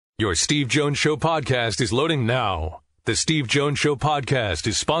Your Steve Jones Show podcast is loading now. The Steve Jones Show podcast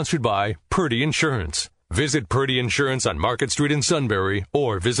is sponsored by Purdy Insurance. Visit Purdy Insurance on Market Street in Sunbury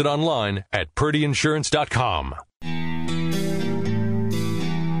or visit online at purdyinsurance.com.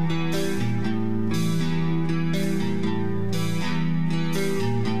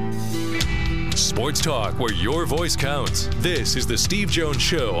 Sports talk where your voice counts. This is the Steve Jones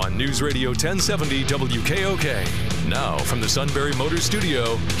Show on News Radio 1070 WKOK. Now from the Sunbury Motors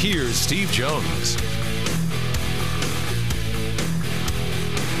Studio, here's Steve Jones.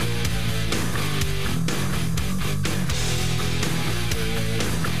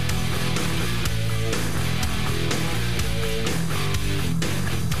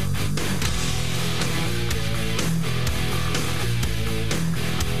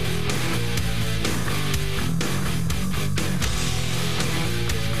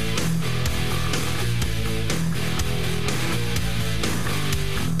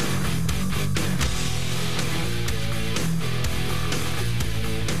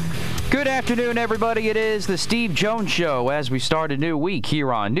 Good afternoon, everybody. It is the Steve Jones Show as we start a new week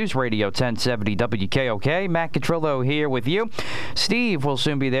here on News Radio 1070 WKOK. Matt Catrillo here with you. Steve will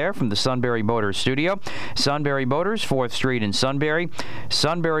soon be there from the Sunbury Motors Studio. Sunbury Motors, 4th Street in Sunbury.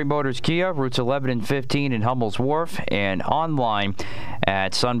 Sunbury Motors Kia, routes 11 and 15 in Hummel's Wharf, and online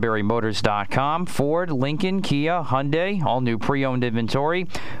at sunburymotors.com. Ford, Lincoln, Kia, Hyundai, all new pre-owned inventory,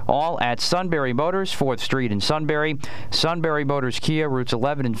 all at Sunbury Motors, 4th Street in Sunbury. Sunbury Motors Kia, routes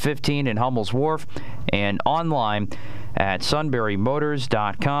 11 and 15 in Hummel's Wharf, and online at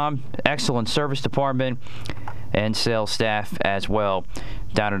sunburymotors.com. Excellent service department and sales staff as well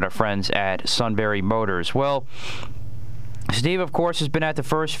down at our friends at Sunbury Motors. Well, Steve, of course, has been at the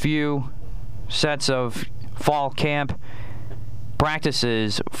first few sets of fall camp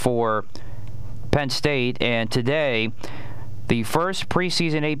practices for Penn State, and today the first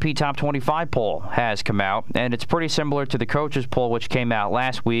preseason AP Top 25 poll has come out, and it's pretty similar to the coaches poll which came out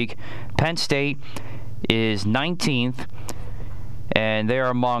last week. Penn State is 19th, and they're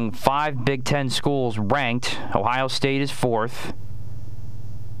among 5 Big Ten schools ranked. Ohio State is 4th.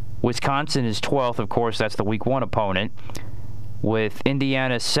 Wisconsin is 12th. Of course, that's the Week 1 opponent, with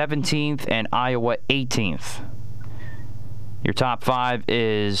Indiana 17th and Iowa 18th. Your top 5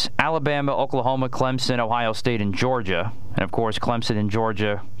 is Alabama, Oklahoma, Clemson, Ohio State, and Georgia. And, of course, Clemson and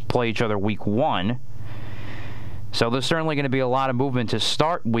Georgia play each other Week 1. So there's certainly going to be a lot of movement to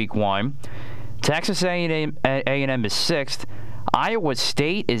start Week 1. Texas A&M is 6th. Iowa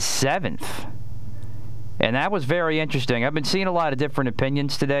State is 7th. And that was very interesting. I've been seeing a lot of different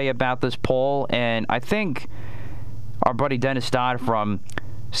opinions today about this poll, and I think our buddy Dennis Dodd from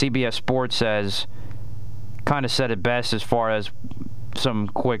CBS Sports says kind of said it best as far as some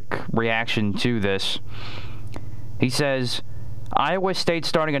quick reaction to this. He says, Iowa State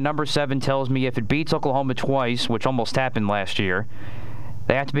starting at number 7 tells me if it beats Oklahoma twice, which almost happened last year,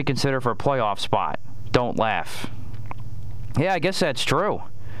 they have to be considered for a playoff spot. Don't laugh. Yeah, I guess that's true.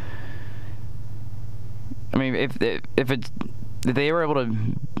 I mean, if they were able to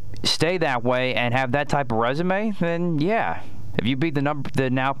stay that way and have that type of resume, then yeah. If you beat the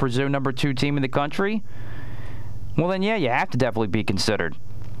now presumed number 2 team in the country, well, then, yeah, you have to definitely be considered.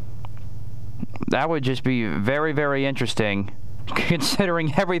 That would just be very, very interesting,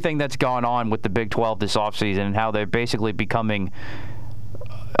 considering everything that's gone on with the Big 12 this offseason and how they're basically becoming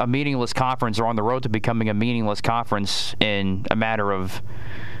a meaningless conference, or on the road to becoming a meaningless conference in a matter of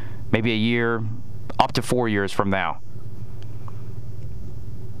maybe a year, up to 4 years from now.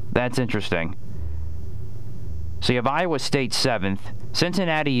 That's interesting. So you have Iowa State 7th.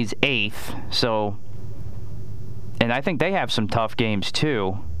 Cincinnati is 8th, so... And I think they have some tough games,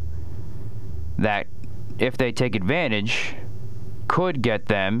 too, that, if they take advantage, could get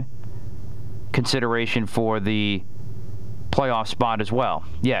them consideration for the playoff spot as well.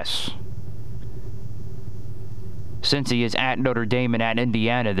 Yes. Cincy is at Notre Dame and at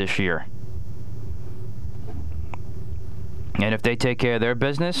Indiana this year. And if they take care of their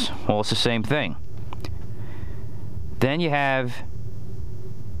business, well, it's the same thing. Then you have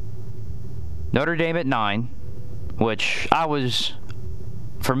Notre Dame at 9, which I was,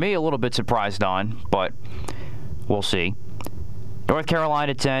 for me, a little bit surprised on, but we'll see. North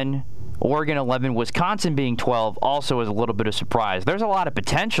Carolina 10, Oregon 11, Wisconsin being 12 also is a little bit of surprise. There's a lot of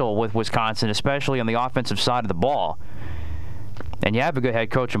potential with Wisconsin, especially on the offensive side of the ball. And you have a good head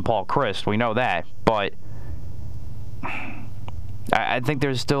coach in Paul Chryst. We know that. But I think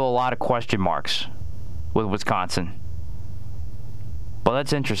there's still a lot of question marks with Wisconsin. Well,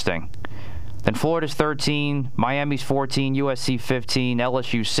 that's interesting. Then Florida's 13, Miami's 14, USC 15,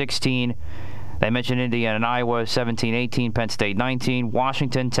 LSU 16. They mentioned Indiana and Iowa, 17-18, Penn State 19,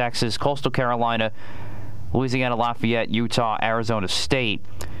 Washington, Texas, Coastal Carolina, Louisiana Lafayette, Utah, Arizona State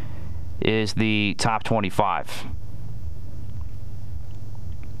is the top 25.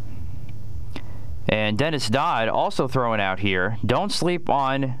 And Dennis Dodd also throwing out here, don't sleep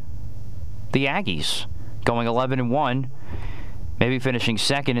on the Aggies, going 11-1, maybe finishing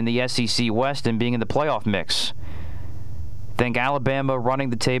second in the SEC West and being in the playoff mix. Think Alabama running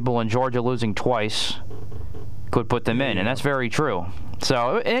the table and Georgia losing twice could put them in, and that's very true.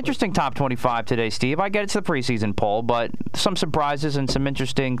 So, an interesting top 25 today, Steve. I get it's the preseason poll, but some surprises and some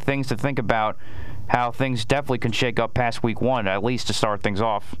interesting things to think about how things definitely can shake up past week one, at least to start things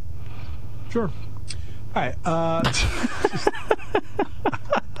off. Sure. All right. I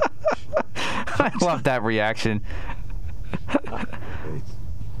love that reaction.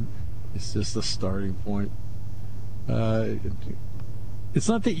 It's just a starting point. It's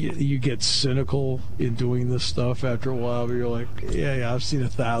not that you get cynical in doing this stuff after a while, but you're like, yeah, I've seen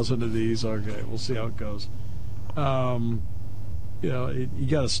 1,000 of these. Okay, we'll see how it goes. You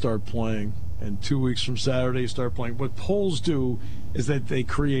got to start playing, and 2 weeks from Saturday, start playing. What polls do is that they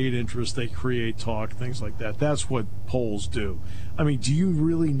create interest, they create talk, things like that. That's what polls do. I mean, do you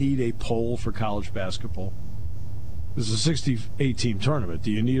really need a poll for college basketball? This is a 68-team tournament.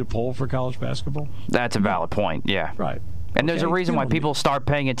 Do you need a poll for college basketball? That's a valid point, yeah. Right. And there's a reason why people start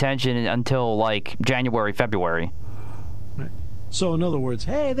paying attention until, like, January, February. Right. So, in other words,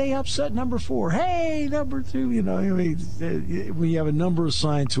 hey, they upset number 4. Hey, number 2. When you have a number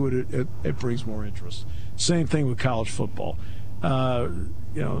assigned to it, it brings more interest. Same thing with college football.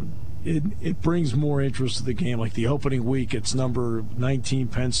 It brings more interest to the game. Like the opening week, it's number 19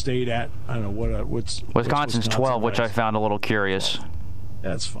 Penn State at, I don't know, what's Wisconsin's 12, which I found a little curious.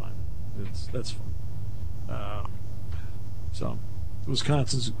 That's fine. That's fine. So,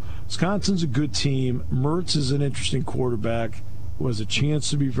 Wisconsin's a good team. Mertz is an interesting quarterback who has a chance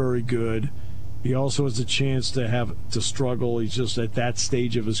to be very good. He also has a chance to struggle. He's just at that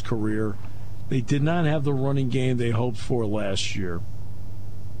stage of his career. They did not have the running game they hoped for last year.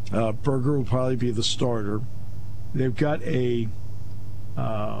 Berger will probably be the starter. They've got a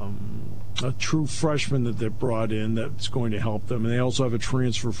true freshman that they brought in that's going to help them. And they also have a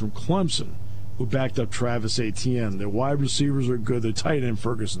transfer from Clemson who backed up Travis Etienne. Their wide receivers are good. Their tight end,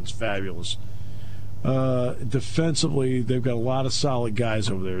 Ferguson's fabulous. Defensively, they've got a lot of solid guys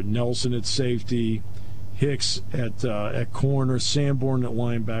over there. Nelson at safety, Hicks at corner, Sanborn at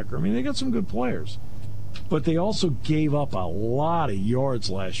linebacker. I mean, they got some good players. But they also gave up a lot of yards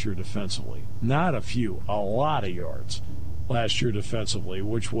last year defensively. Not a few, a lot of yards last year defensively,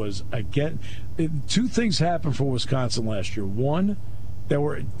 which was, again, 2 things happened for Wisconsin last year. One, that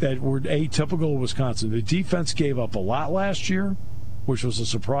were atypical of Wisconsin. The defense gave up a lot last year, which was a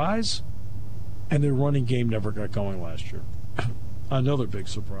surprise, and their running game never got going last year. Another big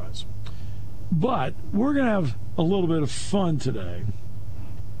surprise. But we're going to have a little bit of fun today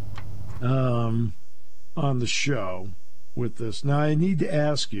on the show with this. Now, I need to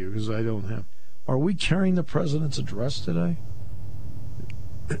ask you, because I don't have, are we carrying the president's address today?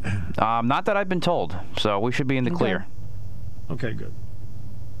 Not that I've been told, so we should be in the clear. Okay, good.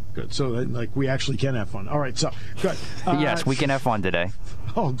 Good. So, we actually can have fun. All right, so, good. Yes, we can have fun today.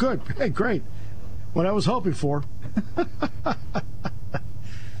 Oh, good. Hey, great. What I was hoping for.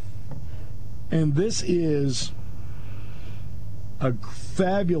 And this is a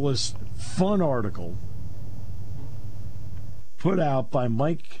fabulous, fun article put out by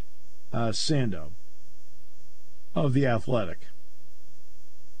Mike Sando of The Athletic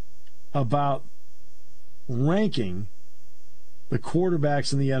about ranking the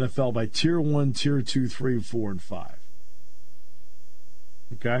quarterbacks in the NFL by Tier 1, Tier 2, 3, 4, and 5.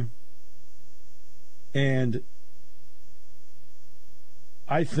 Okay? And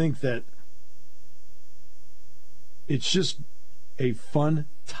I think that it's just a fun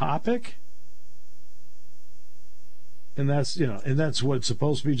topic. And that's what it's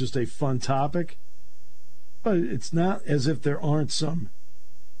supposed to be, just a fun topic. But it's not as if there aren't some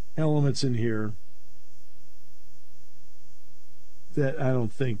elements in here that I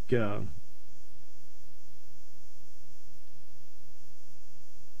don't think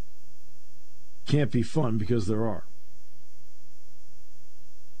can't be fun, because there are.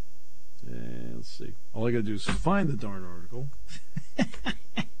 And let's see. All I got to do is find the darn article,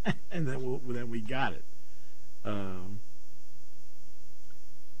 and then we got it.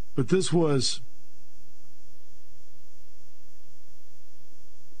 But this was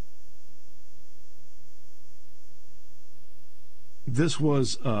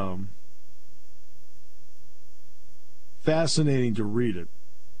fascinating to read it.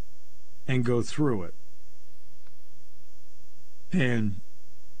 and go through it. And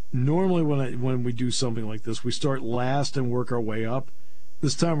normally when we do something like this, we start last and work our way up.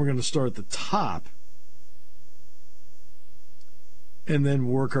 This time we're going to start at the top and then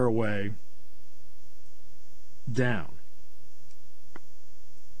work our way down.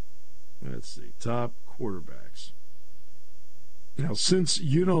 Let's see, top quarterbacks. Now, since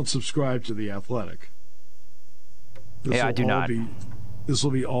you don't subscribe to The Athletic, I do not. This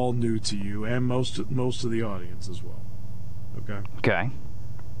will be all new to you and most of the audience as well. Okay? Okay.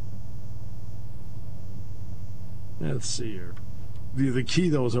 Let's see here. The key,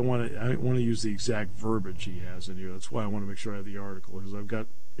 though, is I want to use the exact verbiage he has in here. That's why I want to make sure I have the article, because I've got...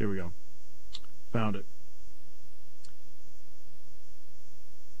 Here we go. Found it.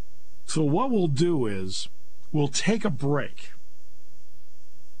 So what we'll do is we'll take a break.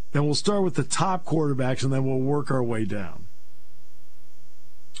 Then we'll start with the top quarterbacks, and then we'll work our way down.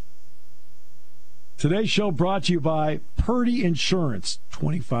 Today's show brought to you by Purdy Insurance.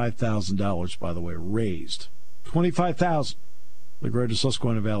 $25,000, by the way, raised. $25,000. The Greater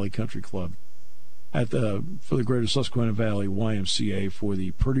Susquehanna Valley Country Club for the Greater Susquehanna Valley YMCA for the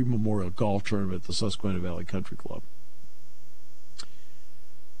Purdy Memorial Golf Tournament at the Susquehanna Valley Country Club.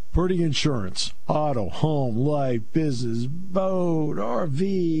 Purdy Insurance, auto, home, life, business, boat,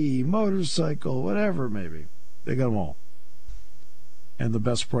 RV, motorcycle, whatever it may be. They got them all. And the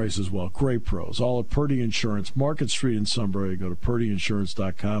best price as well. Great pros. All at Purdy Insurance, Market Street in Sunbury. Go to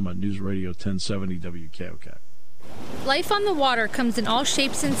purdyinsurance.com on News Radio 1070 WKOK. Life on the water comes in all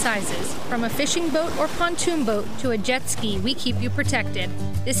shapes and sizes. From a fishing boat or pontoon boat to a jet ski, we keep you protected.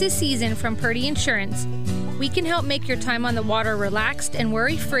 This is Season from Purdy Insurance. We can help make your time on the water relaxed and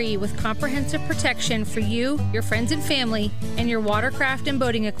worry-free with comprehensive protection for you, your friends and family, and your watercraft and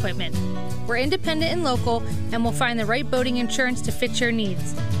boating equipment. We're independent and local, and we'll find the right boating insurance to fit your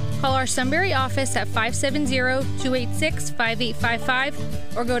needs. Call our Sunbury office at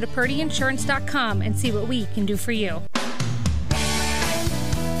 570-286-5855 or go to purdyinsurance.com and see what we can do for you.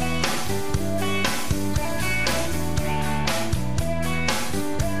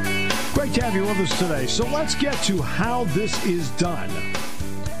 Great to have you with us today. So let's get to how this is done.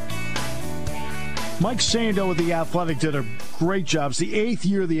 Mike Sando with The Athletic did a great job. It's the 8th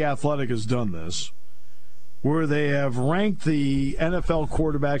year The Athletic has done this, where they have ranked the NFL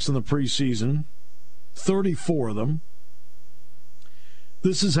quarterbacks in the preseason, 34 of them.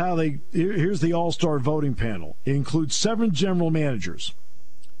 This is how here's the all-star voting panel. It includes 7 general managers,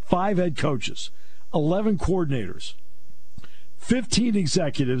 5 head coaches, 11 coordinators, 15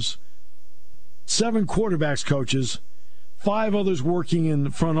 executives, 7 quarterbacks coaches, 5 others working in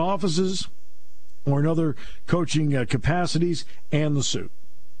front offices or in other coaching capacities, and the suit.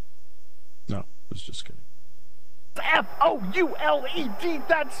 No, I was just kidding. Fouled,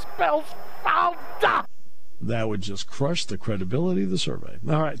 that spells fouled. That would just crush the credibility of the survey.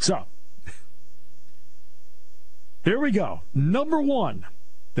 All right, so here we go. Number 1,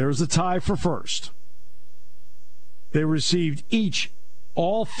 there's a tie for first. They received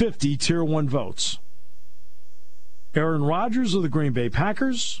all 50 Tier 1 votes. Aaron Rodgers of the Green Bay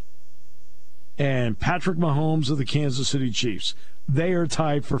Packers and Patrick Mahomes of the Kansas City Chiefs. They are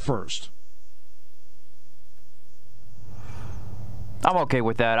tied for first. I'm okay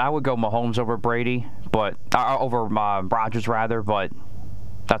with that. I would go Mahomes over Brady, but over Rodgers rather, but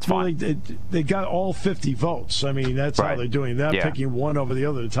that's fine. Well, they got all 50 votes. I mean, that's how they're doing that. Yeah. Picking one over the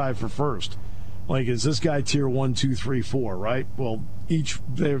other to tie for first. Like, is this guy Tier 1, 2, 3, 4, right? Well,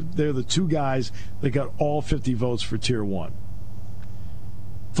 they're the 2 guys that got all 50 votes for Tier 1.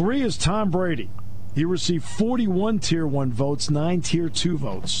 3 is Tom Brady. He received 41 Tier 1 votes, 9 Tier 2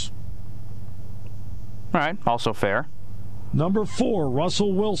 votes. All right, also fair. Number 4,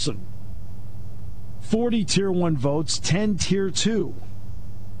 Russell Wilson. 40 Tier 1 votes, 10 Tier 2.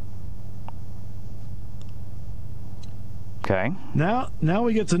 Okay. Now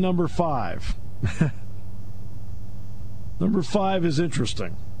we get to number 5. Number 5 is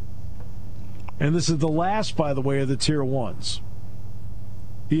interesting. And this is the last, by the way, of the Tier 1s.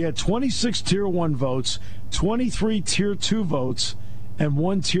 He had 26 Tier 1 votes, 23 Tier 2 votes, and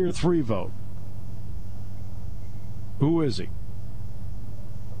 1 Tier 3 vote. Who is he?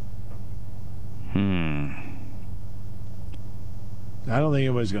 I don't think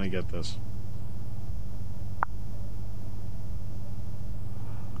anybody's going to get this.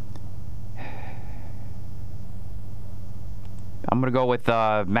 I'm going to go with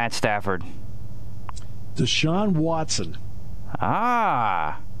Matt Stafford. Deshaun Watson.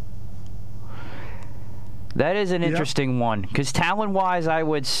 Ah. That is an interesting one, because talent-wise, I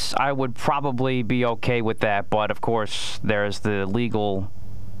would probably be okay with that, but of course, there's the legal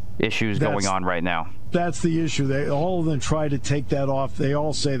issues going on right now. That's the issue. All of them try to take that off. They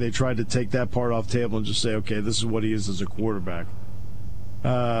all say they tried to take that part off the table and just say, okay, this is what he is as a quarterback.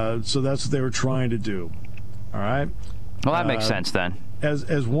 So that's what they were trying to do. All right? Well, that makes sense then.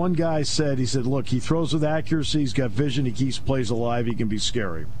 As one guy said, he said, look, he throws with accuracy, he's got vision, he keeps plays alive, he can be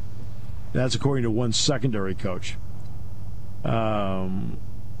scary. That's according to one secondary coach.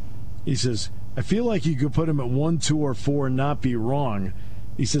 He says, I feel like you could put him at 1, 2, or 4 and not be wrong.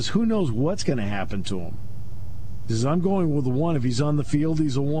 He says, who knows what's going to happen to him? He says, I'm going with a 1. If he's on the field,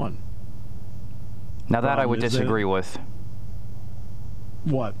 he's a 1. Now that I would disagree with.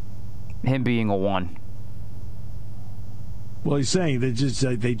 What? Him being a 1. Well, he's saying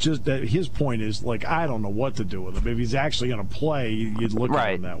his point is, like, I don't know what to do with him. If he's actually going to play, you'd look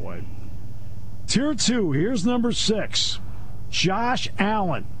at him that way. Tier 2, here's number 6. Josh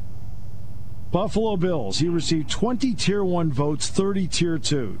Allen. Buffalo Bills. He received 20 Tier 1 votes, 30 Tier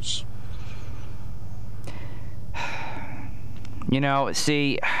 2s.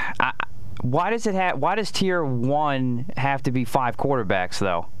 See, why does Tier 1 have to be 5 quarterbacks,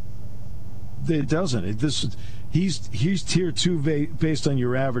 though? It doesn't. He's Tier 2 based on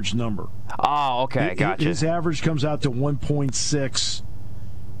your average number. Oh, okay, gotcha. His average comes out to 1.6.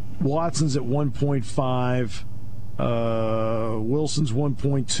 Watson's at 1.5. Wilson's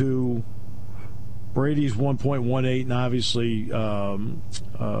 1.2. Brady's 1.18, and obviously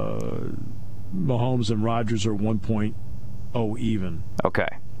Mahomes and Rodgers are 1.0 even. Okay,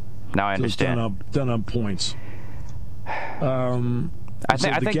 now I understand. So it's done on points.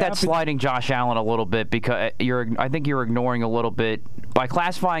 I think that's sliding Josh Allen a little bit because I think you're ignoring a little bit by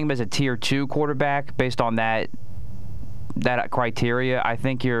classifying him as a Tier 2 quarterback based on that criteria. I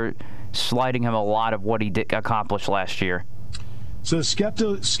think you're sliding him a lot of what he did accomplish last year. So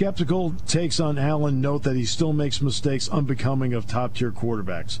skeptical takes on Allen note that he still makes mistakes unbecoming of top-tier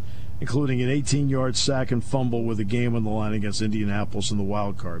quarterbacks, including an 18-yard sack and fumble with a game on the line against Indianapolis in the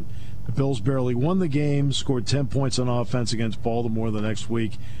wild card. The Bills barely won the game, scored 10 points on offense against Baltimore the next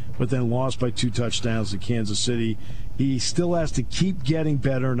week, but then lost by 2 touchdowns to Kansas City. He still has to keep getting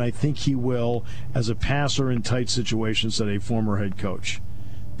better, and I think he will as a passer in tight situations, said a former head coach.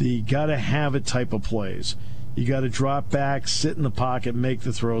 The gotta-have-it type of plays. You got to drop back, sit in the pocket, make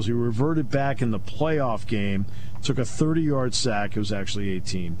the throws. He reverted back in the playoff game, took a 30-yard sack. It was actually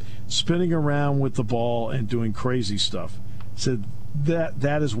 18. Spinning around with the ball and doing crazy stuff. Said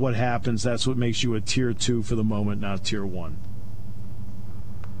that is what happens. That's what makes you a Tier 2 for the moment, not Tier 1.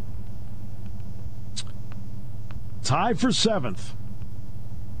 Tied for 7th.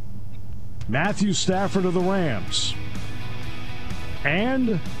 Matthew Stafford of the Rams.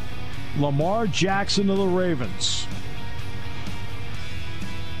 And Lamar Jackson of the Ravens.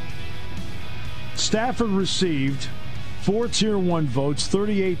 Stafford received 4 Tier 1 votes,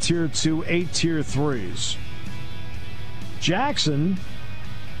 38 Tier 2, 8 Tier 3s. Jackson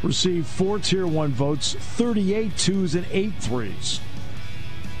received 4 Tier 1 votes, 38 2s, and 8 3s.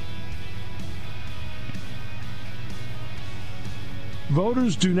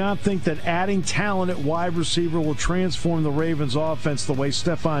 Voters do not think that adding talent at wide receiver will transform the Ravens' offense the way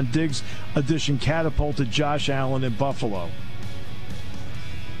Stephon Diggs' addition catapulted Josh Allen in Buffalo.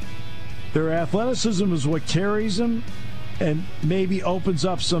 Their athleticism is what carries them and maybe opens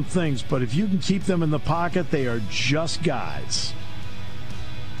up some things, but if you can keep them in the pocket, they are just guys.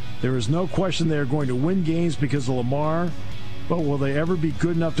 There is no question they are going to win games because of Lamar, but will they ever be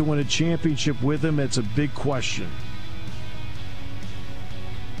good enough to win a championship with him? It's a big question.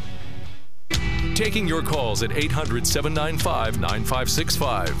 Taking your calls at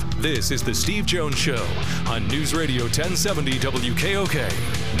 800-795-9565. This is The Steve Jones Show on News Radio 1070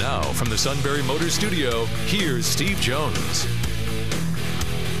 WKOK. Now, from the Sunbury Motors Studio, here's Steve Jones.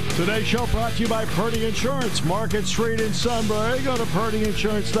 Today's show brought to you by Purdy Insurance, Market Street in Sunbury. Go to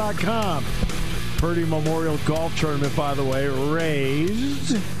purdyinsurance.com. Purdy Memorial Golf Tournament, by the way,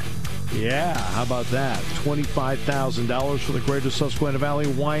 raised... Yeah, how about that? $25,000 for the Greater Susquehanna Valley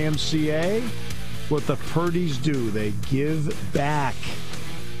YMCA. What the Purdys do, they give back.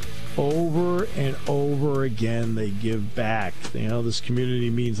 Over and over again, they give back. You know, this community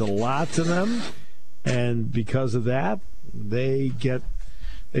means a lot to them, and because of that, they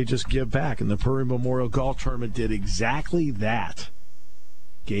just give back. And the Purdy Memorial Golf Tournament did exactly that.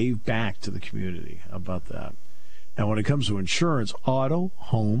 Gave back to the community. How about that? Now, when it comes to insurance, auto,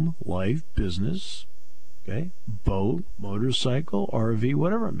 home, life, business, okay, boat, motorcycle, RV,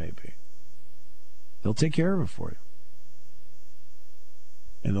 whatever it may be, they'll take care of it for you.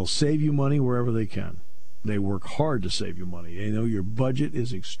 And they'll save you money wherever they can. They work hard to save you money. They know your budget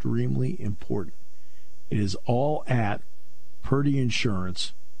is extremely important. It is all at Purdy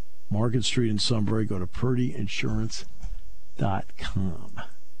Insurance Market Street in Sunbury. Go to purdyinsurance.com.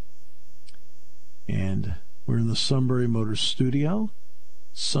 And we're in the Sunbury Motors studio.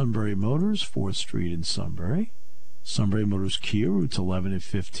 Sunbury Motors, 4th Street in Sunbury. Sunbury Motors Kia, routes 11 and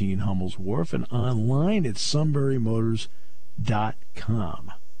 15, Hummel's Wharf. And online at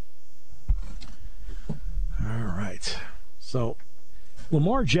sunburymotors.com. All right. So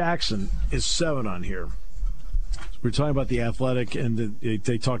Lamar Jackson is 7 on here. We're talking about the Athletic, and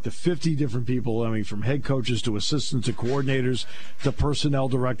they talked to 50 different people, I mean, from head coaches to assistants to coordinators to personnel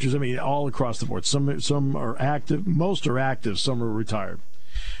directors, I mean, all across the board. Some are active, most are active, some are retired.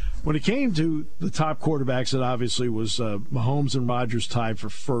 When it came to the top quarterbacks, it obviously was Mahomes and Rodgers tied for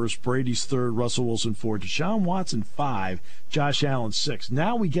first, Brady's third, Russell Wilson 4, Deshaun Watson 5, Josh Allen 6.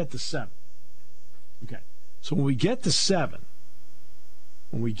 Now we get to 7. Okay, so when we get to 7,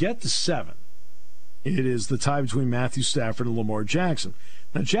 it is the tie between Matthew Stafford and Lamar Jackson.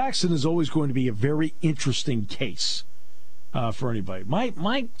 Now, Jackson is always going to be a very interesting case for anybody.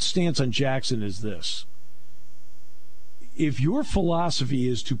 My stance on Jackson is this. If your philosophy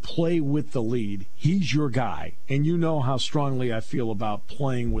is to play with the lead, he's your guy. And you know how strongly I feel about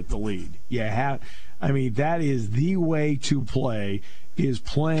playing with the lead. That is the way to play, is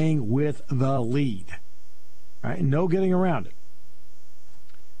playing with the lead. All right? No getting around it.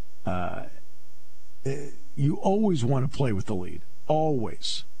 You always want to play with the lead.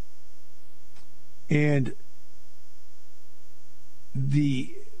 Always.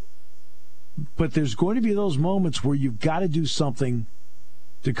 But there's going to be those moments where you've got to do something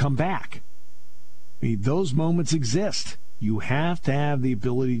to come back. I mean, those moments exist. You have to have the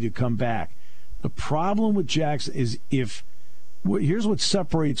ability to come back. The problem with Jackson is here's what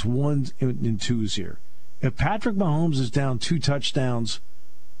separates ones and twos here. If Patrick Mahomes is down 2 touchdowns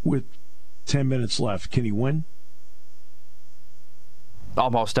with 10 minutes left, can he win?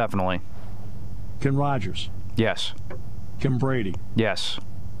 Almost definitely. Can Rodgers? Yes. Can Brady? Yes.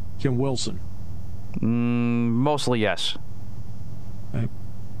 Can Wilson? Mostly yes.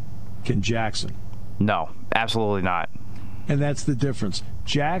 Can Jackson? No, absolutely not. And that's the difference.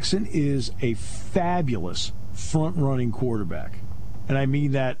 Jackson is a fabulous front-running quarterback. And I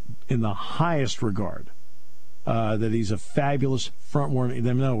mean that in the highest regard. That he's a fabulous front-running.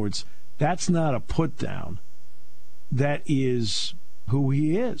 In other words, that's not a put-down. That is who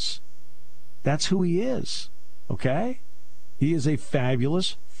he is. That's who he is. Okay? He is a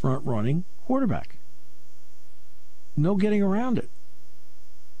fabulous front-running quarterback. No getting around it.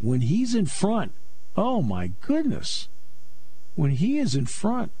 When he's in front, oh my goodness. When he is in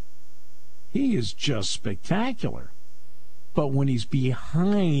front, he is just spectacular. But when he's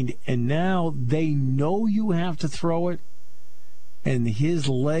behind and now they know you have to throw it and his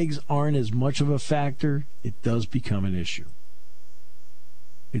legs aren't as much of a factor, it does become an issue.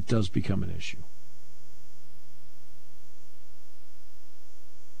 It does become an issue.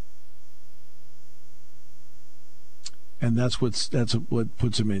 And that's what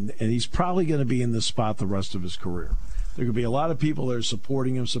puts him in. And he's probably going to be in this spot the rest of his career. There could be a lot of people that are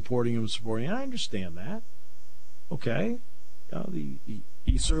supporting him. I understand that. Okay.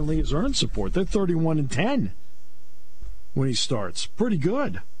 He certainly has earned support. They're 31-10 when he starts. Pretty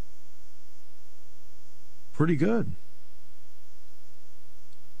good. Pretty good.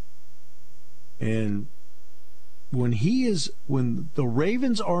 And when the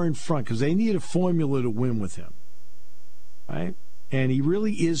Ravens are in front, because they need a formula to win with him, right? And he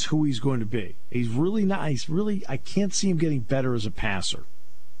really is who he's going to be. He's really not. I can't see him getting better as a passer.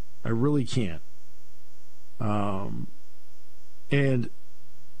 I really can't. And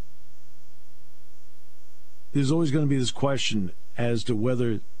there's always going to be this question as to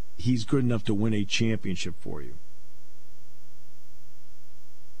whether he's good enough to win a championship for you.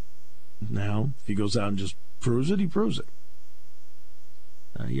 Now, if he goes out and just proves it, he proves it.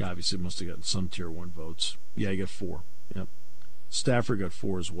 He obviously must have gotten some Tier 1 votes. Yeah, he got 4. Yep. Stafford got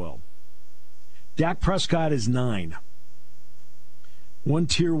 4 as well. Dak Prescott is 9. 1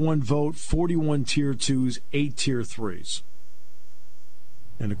 Tier 1 vote, 41 Tier 2s, 8 Tier 3s.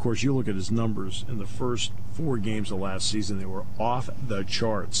 And, of course, you look at his numbers in the first 4 games of last season, they were off the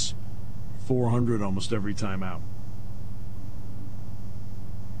charts. 400 almost every time out.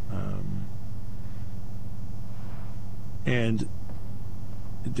 And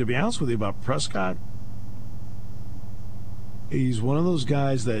to be honest with you about Prescott, he's one of those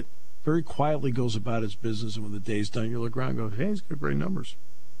guys that very quietly goes about his business, and when the day's done, you look around and go, hey, he's got great numbers.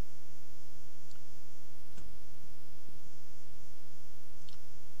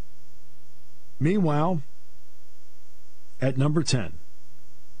 Meanwhile, at number 10,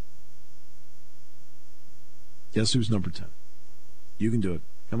 guess who's number 10? You can do it.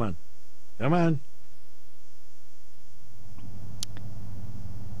 Come on. Come on.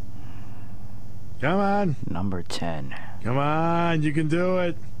 Come on. Number 10. Come on. You can do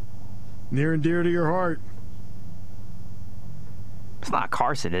it. Near and dear to your heart. It's not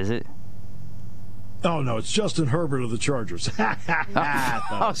Carson, is it? Oh, no, it's Justin Herbert of the Chargers.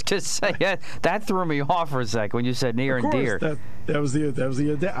 I was going to say, that threw me off for a second when you said near and dear. That was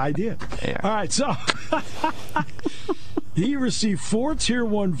the idea. Yeah. All right, so he received 4 Tier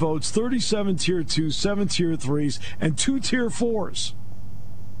 1 votes, 37 Tier 2, 7 Tier 3s, and 2 Tier 4s.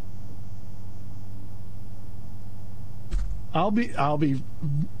 I'll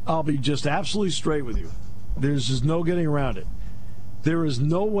be just absolutely straight with you. There's just no getting around it. There is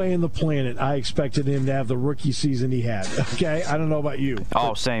no way in the planet I expected him to have the rookie season he had. Okay? I don't know about you.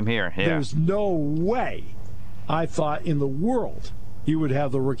 Oh, same here. Yeah. There's no way I thought in the world he would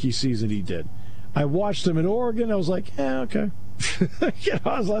have the rookie season he did. I watched him in Oregon. I was like, yeah, okay.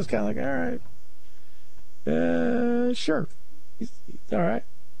 I was kind of like, all right. Sure. He's all right.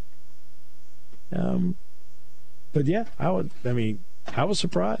 But yeah, I was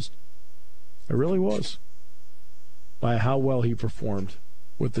surprised. I really was. By how well he performed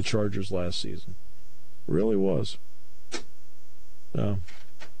with the Chargers last season. Really was.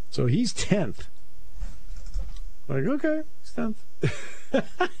 So he's 10th. Like, okay, he's 10th.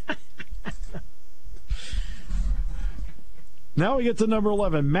 Now we get to number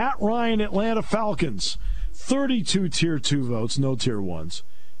 11. Matt Ryan, Atlanta Falcons. 32 Tier 2 votes, no Tier 1s.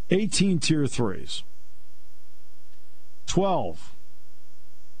 18 Tier 3s. 12.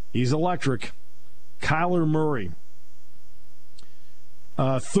 He's electric. Kyler Murray.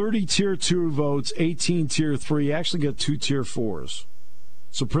 30 Tier 2 votes, 18 Tier 3. Actually got 2 Tier 4s.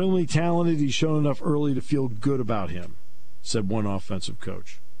 Supremely talented. He's shown enough early to feel good about him, said one offensive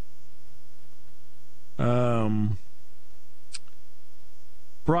coach.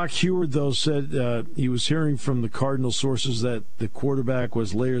 Brock Heward, though, said he was hearing from the Cardinal sources that the quarterback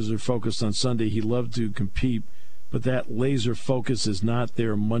was laser focused on Sunday. He loved to compete, but that laser focus is not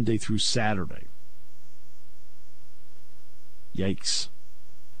there Monday through Saturday. Yikes.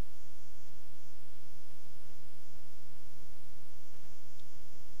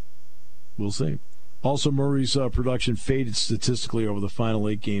 We'll see. Also, Murray's production faded statistically over the final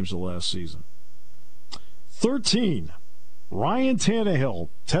 8 games of last season. 13, Ryan Tannehill,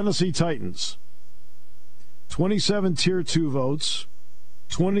 Tennessee Titans. 27 Tier 2 votes,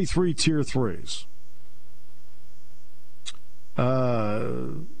 23 Tier 3s.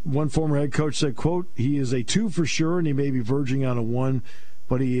 One former head coach said, quote, he is a 2 for sure, and he may be verging on a 1,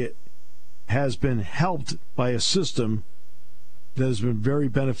 but he has been helped by a system that has been very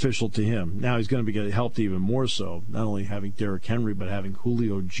beneficial to him. Now he's going to be getting helped even more so, not only having Derrick Henry, but having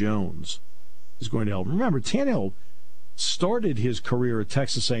Julio Jones is going to help. Remember, Tannehill started his career at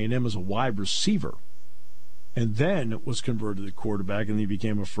Texas A&M as a wide receiver and then was converted to quarterback, and he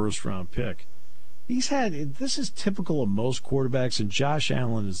became a first-round pick. This is typical of most quarterbacks, and Josh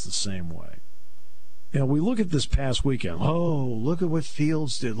Allen is the same way. You know, we look at this past weekend. Oh, look at what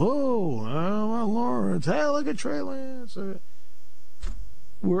Fields did. Oh, Lawrence. Hey, look at Trey Lance.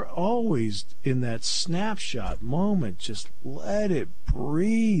 We're always in that snapshot moment. Just let it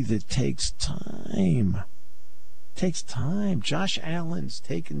breathe. It takes time. It takes time. Josh Allen's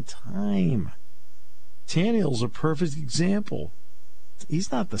taken time. Tannehill's a perfect example.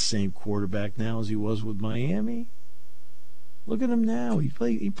 He's not the same quarterback now as he was with Miami. Look at him now. He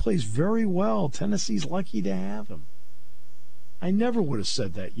plays very well. Tennessee's lucky to have him. I never would have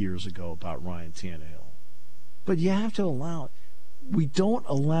said that years ago about Ryan Tannehill. But you have to allow it. We don't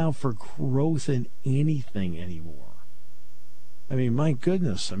allow for growth in anything anymore. I mean, my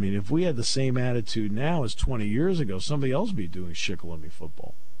goodness. I mean, if we had the same attitude now as 20 years ago, somebody else would be doing Shikellamy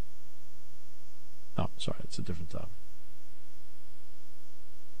football. Oh, sorry. It's a different topic.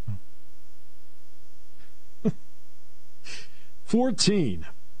 14.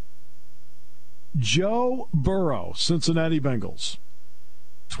 Joe Burrow, Cincinnati Bengals.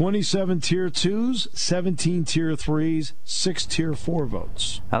 27 Tier 2s, 17 Tier 3s, 6 Tier 4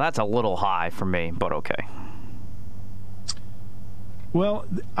 votes. Now that's a little high for me, but okay. Well,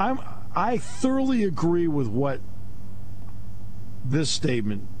 I thoroughly agree with what this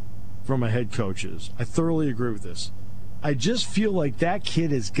statement from a head coach is. I thoroughly agree with this. I just feel like that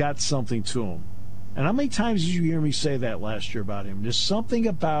kid has got something to him. And how many times did you hear me say that last year about him? There's something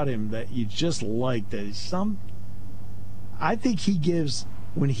about him that you just like. I think he gives,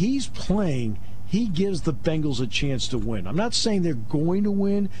 when he's playing, he gives the Bengals a chance to win. I'm not saying they're going to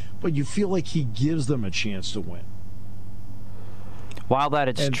win, but you feel like he gives them a chance to win. While that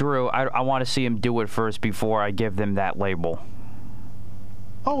it's true, I want to see him do it first before I give them that label.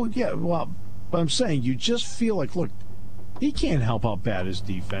 Oh, yeah, well, but I'm saying you just feel like, look, he can't help how bad his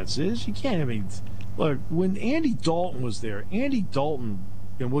defense is. You can't, I mean, look, when Andy Dalton was there, Andy Dalton,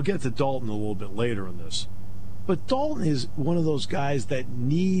 and we'll get to Dalton a little bit later in this, but Dalton is one of those guys that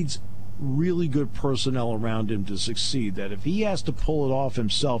needs really good personnel around him to succeed, that if he has to pull it off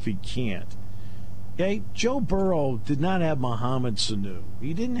himself, he can't. Okay? Joe Burrow did not have Mohamed Sanu.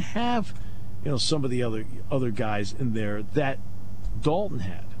 He didn't have, some of the other guys in there that Dalton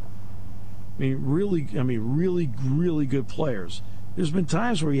had. Really good players. There's been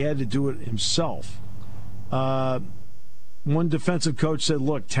times where he had to do it himself. One defensive coach said,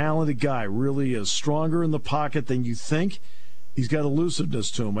 look, talented guy, really is stronger in the pocket than you think. He's got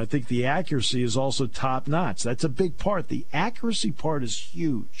elusiveness to him. I think the accuracy is also top-notch. That's a big part. The accuracy part is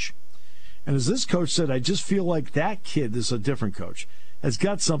huge. And as this coach said, I just feel like that kid, this is a different coach, has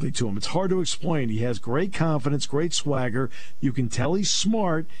got something to him. It's hard to explain. He has great confidence, great swagger. You can tell he's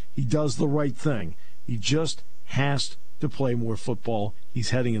smart. He does the right thing. He just has to play more football.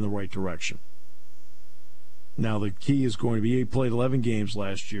 He's heading in the right direction. Now, the key is going to be he played 11 games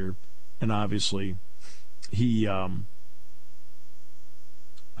last year, and obviously he's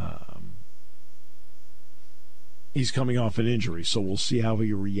coming off an injury, so we'll see how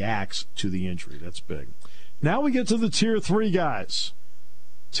he reacts to the injury. That's big. Now we get to the Tier 3 guys.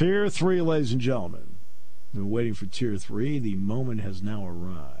 Tier 3, ladies and gentlemen. We've been waiting for Tier 3. The moment has now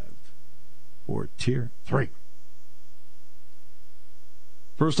arrived for Tier 3.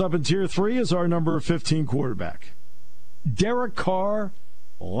 First up in Tier 3 is our number 15 quarterback, Derek Carr,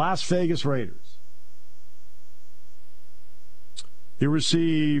 Las Vegas Raiders. He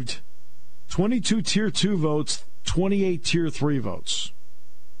received 22 Tier 2 votes, 28 Tier 3 votes.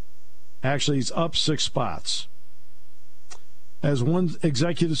 Actually, he's up 6 spots. As one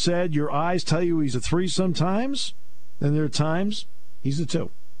executive said, your eyes tell you he's a 3 sometimes, and there are times he's a 2.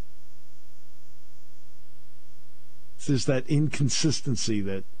 There's that inconsistency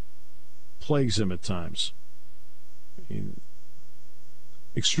that plagues him at times.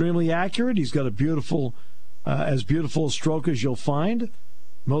 Extremely accurate. He's got a as beautiful a stroke as you'll find.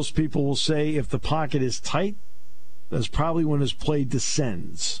 Most people will say if the pocket is tight, that's probably when his play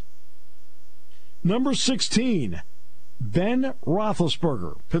descends. Number 16, Ben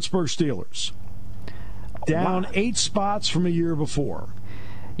Roethlisberger, Pittsburgh Steelers. Down 8 spots from a year before.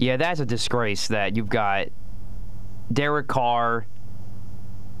 Yeah, that's a disgrace that you've got Derek Carr,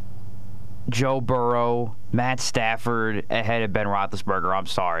 Joe Burrow, Matt Stafford ahead of Ben Roethlisberger. I'm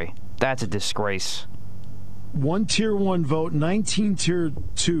sorry. That's a disgrace. 1 Tier 1 vote, 19 Tier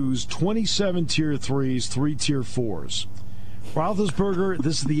 2s, 27 Tier 3s, 3 Tier 4s. Roethlisberger,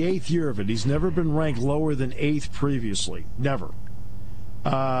 this is the 8th year of it. He's never been ranked lower than 8th previously. Never.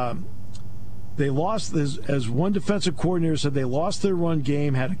 They lost, as one defensive coordinator said, they lost their run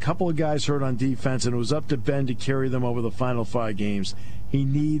game, had a couple of guys hurt on defense, and it was up to Ben to carry them over the final 5 games. He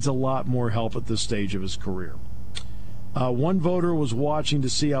needs a lot more help at this stage of his career. One voter was watching to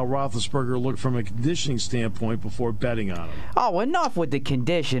see how Roethlisberger looked from a conditioning standpoint before betting on him. Oh, enough with the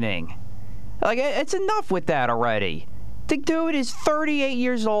conditioning. It's enough with that already. The dude is 38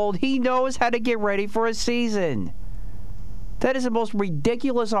 years old. He knows how to get ready for a season. That is the most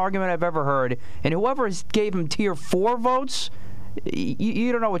ridiculous argument I've ever heard. And whoever gave him Tier 4 votes,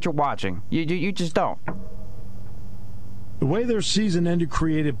 you don't know what you're watching. You just don't. The way their season ended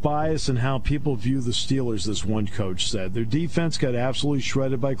created bias in how people view the Steelers, this one coach said. Their defense got absolutely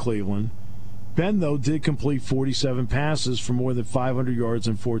shredded by Cleveland. Ben, though, did complete 47 passes for more than 500 yards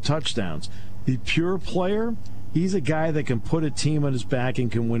and 4 touchdowns. The pure player, he's a guy that can put a team on his back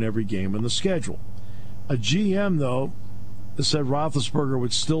and can win every game on the schedule. A GM, though, said Roethlisberger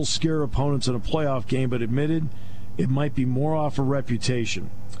would still scare opponents in a playoff game, but admitted it might be more off a reputation.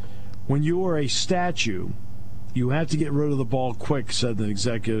 When you are a statue, you have to get rid of the ball quick, said the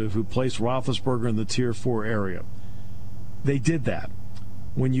executive who placed Roethlisberger in the Tier 4 area. They did that.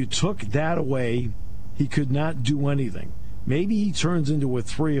 When you took that away, he could not do anything. Maybe he turns into a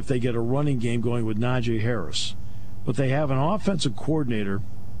 3 if they get a running game going with Najee Harris. But they have an offensive coordinator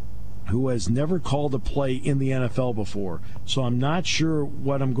who has never called a play in the NFL before. So I'm not sure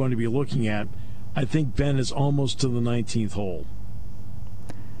what I'm going to be looking at. I think Ben is almost to the 19th hole.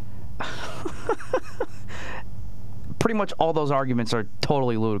 Pretty much all those arguments are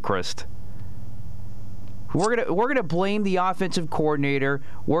totally ludicrous. We're gonna blame the offensive coordinator.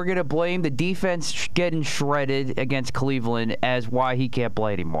 We're gonna blame the defense getting shredded against Cleveland as why he can't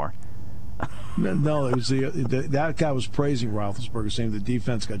play anymore. No, it was that guy was praising Roethlisberger, saying the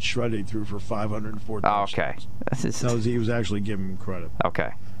defense got shredded through for 504 touchdowns. Oh, okay. He was actually giving him credit.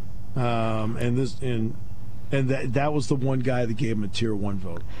 Okay. And And that was the one guy that gave him a Tier 1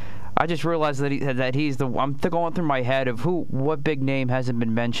 vote. I just realized that he's the. I'm going through my head of what big name hasn't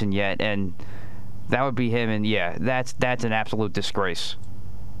been mentioned yet, and that would be him. And yeah, that's an absolute disgrace.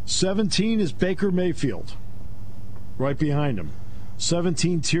 17 is Baker Mayfield, right behind him.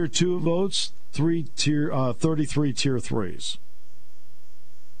 17 Tier 2 votes, 33 Tier 3s.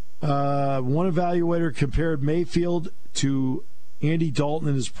 One evaluator compared Mayfield to Andy Dalton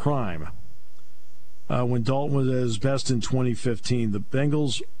in his prime. When Dalton was at his best in 2015, the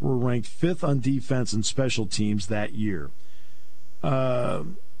Bengals were ranked 5th on defense and special teams that year.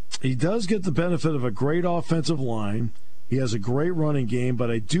 He does get the benefit of a great offensive line. He has a great running game, but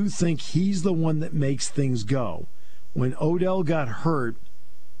I do think he's the one that makes things go. When Odell got hurt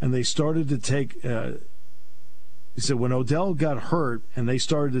and they started to take he said when Odell got hurt and they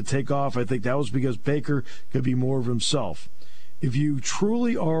started to take off, I think that was because Baker could be more of himself. If you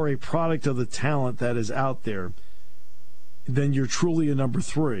truly are a product of the talent that is out there, then you're truly a number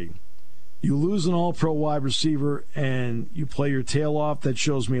 3. You lose an all-pro wide receiver and you play your tail off, that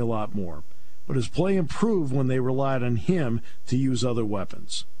shows me a lot more. But his play improved when they relied on him to use other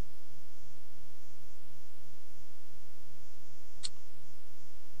weapons.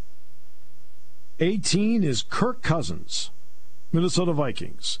 '18 is Kirk Cousins, Minnesota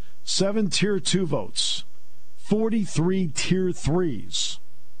Vikings. 7 Tier 2 votes, 43 Tier 3s.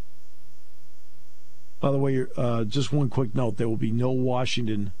 By the way, just one quick note, there will be no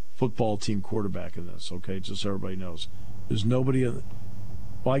Washington football team quarterback in this, okay? Just so everybody knows. There's nobody in.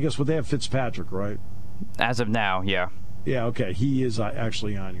 Well, I guess they have Fitzpatrick, right? As of now, yeah. Yeah, okay. He is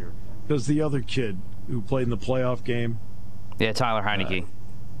actually on here. Because the other kid who played in the playoff game. Yeah, Tyler Heineke.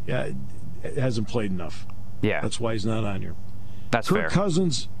 Hasn't played enough. Yeah. That's why he's not on here. That's fair.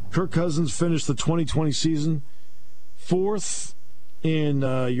 Kirk Cousins finished the 2020 season 4th in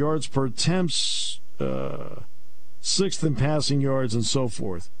yards per attempts, 6th in passing yards, and so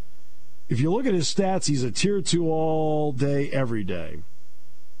forth. If you look at his stats, he's a Tier 2 all day, every day.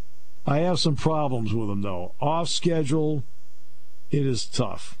 I have some problems with him, though. Off schedule, it is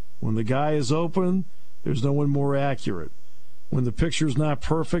tough. When the guy is open, there's no one more accurate. When the picture's not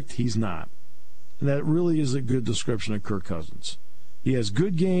perfect, he's not. And that really is a good description of Kirk Cousins. He has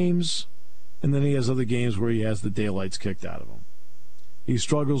good games, and then he has other games where he has the daylights kicked out of him. He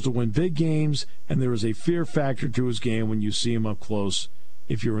struggles to win big games, and there is a fear factor to his game when you see him up close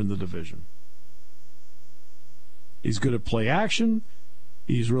if you're in the division. He's good at play action.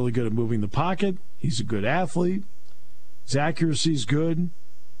 He's really good at moving the pocket. He's a good athlete. His accuracy's good.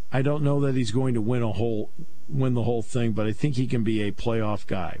 I don't know that he's going to win the whole thing, but I think he can be a playoff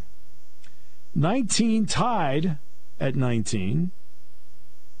guy. 19 tied at 19.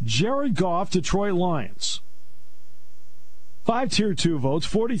 Jared Goff, Detroit Lions. 5 Tier 2 votes,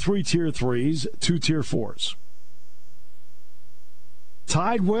 43 Tier 3s, 2 Tier 4s.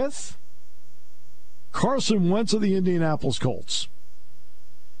 Tied with Carson Wentz of the Indianapolis Colts.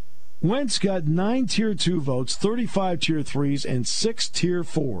 Wentz got 9 Tier 2 votes, 35 Tier 3s, and 6 Tier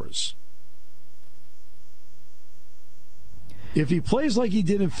 4s. If he plays like he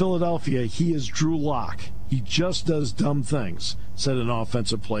did in Philadelphia, he is Drew Lock. He just does dumb things, said an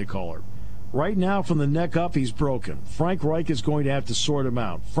offensive play caller. Right now, from the neck up, he's broken. Frank Reich is going to have to sort him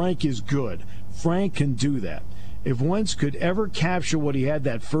out. Frank is good. Frank can do that. If Wentz could ever capture what he had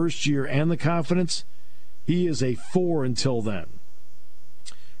that first year and the confidence, he is a 4 until then.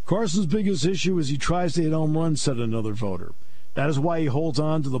 Carson's biggest issue is he tries to hit home runs, said another voter. That is why he holds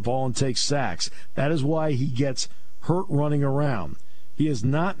on to the ball and takes sacks. That is why he gets hurt running around. He has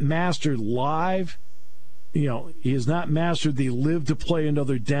not mastered he has not mastered the live to play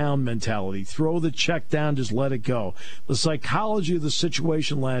another down mentality. Throw the check down, just let it go. The psychology of the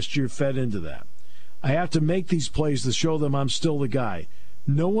situation last year fed into that. I have to make these plays to show them I'm still the guy.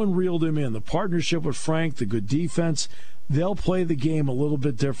 No one reeled him in. The partnership with Frank, the good defense, they'll play the game a little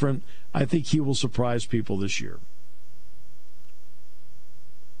bit different. I think he will surprise people this year.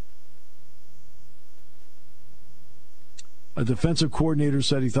 A defensive coordinator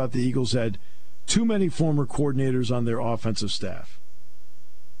said he thought the Eagles had too many former coordinators on their offensive staff.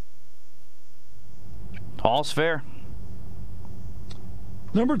 All's fair.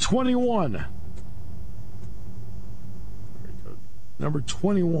 Number 21. Very good. Number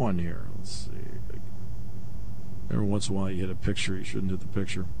 21 here. Let's see. Every once in a while you hit a picture. You shouldn't hit the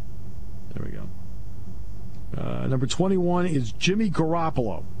picture. There we go. Number 21 is Jimmy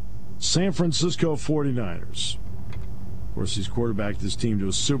Garoppolo, San Francisco 49ers. Of course, he's quarterbacked his team to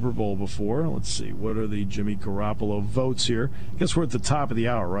a Super Bowl before. Let's see. What are the Jimmy Garoppolo votes here? I guess we're at the top of the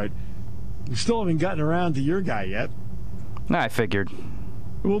hour, right? We still haven't gotten around to your guy yet. I figured.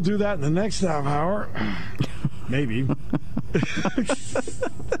 We'll do that in the next half hour. Maybe.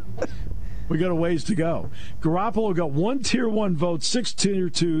 We got a ways to go. Garoppolo got 1 Tier 1 vote, 6 Tier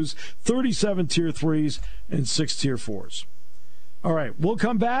 2s, 37 Tier 3s, and 6 Tier 4s. All right, we'll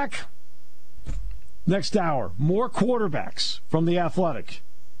come back next hour. More quarterbacks from The Athletic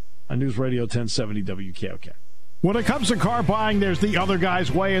on News Radio 1070 WKOK. When it comes to car buying, there's the other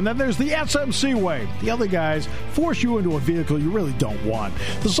guy's way, and then there's the SMC way. The other guys force you into a vehicle you really don't want.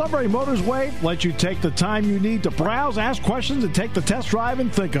 The Sunbury Motors way lets you take the time you need to browse, ask questions, and take the test drive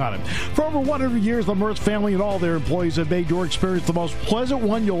and think on it. For over 100 years, the Mertz family and all their employees have made your experience the most pleasant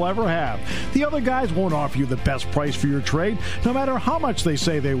one you'll ever have. The other guys won't offer you the best price for your trade, no matter how much they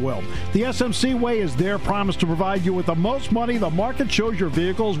say they will. The SMC way is their promise to provide you with the most money the market shows your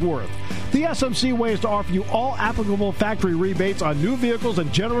vehicle is worth. The SMC way is to offer you all applicable factory rebates on new vehicles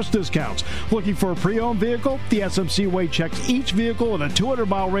and generous discounts. Looking for a pre-owned vehicle? The SMC way checks each vehicle in a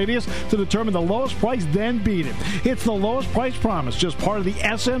 200-mile radius to determine the lowest price, then beat it. It's the lowest price promise, just part of the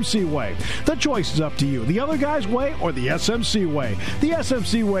SMC way. The choice is up to you. The other guy's way or the SMC way. The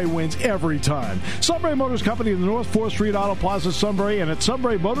SMC way wins every time. Sunbury Motors Company in the North 4th Street Auto Plaza, Sunbury, and at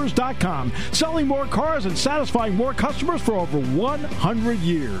sunburymotors.com. Selling more cars and satisfying more customers for over 100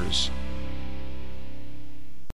 years.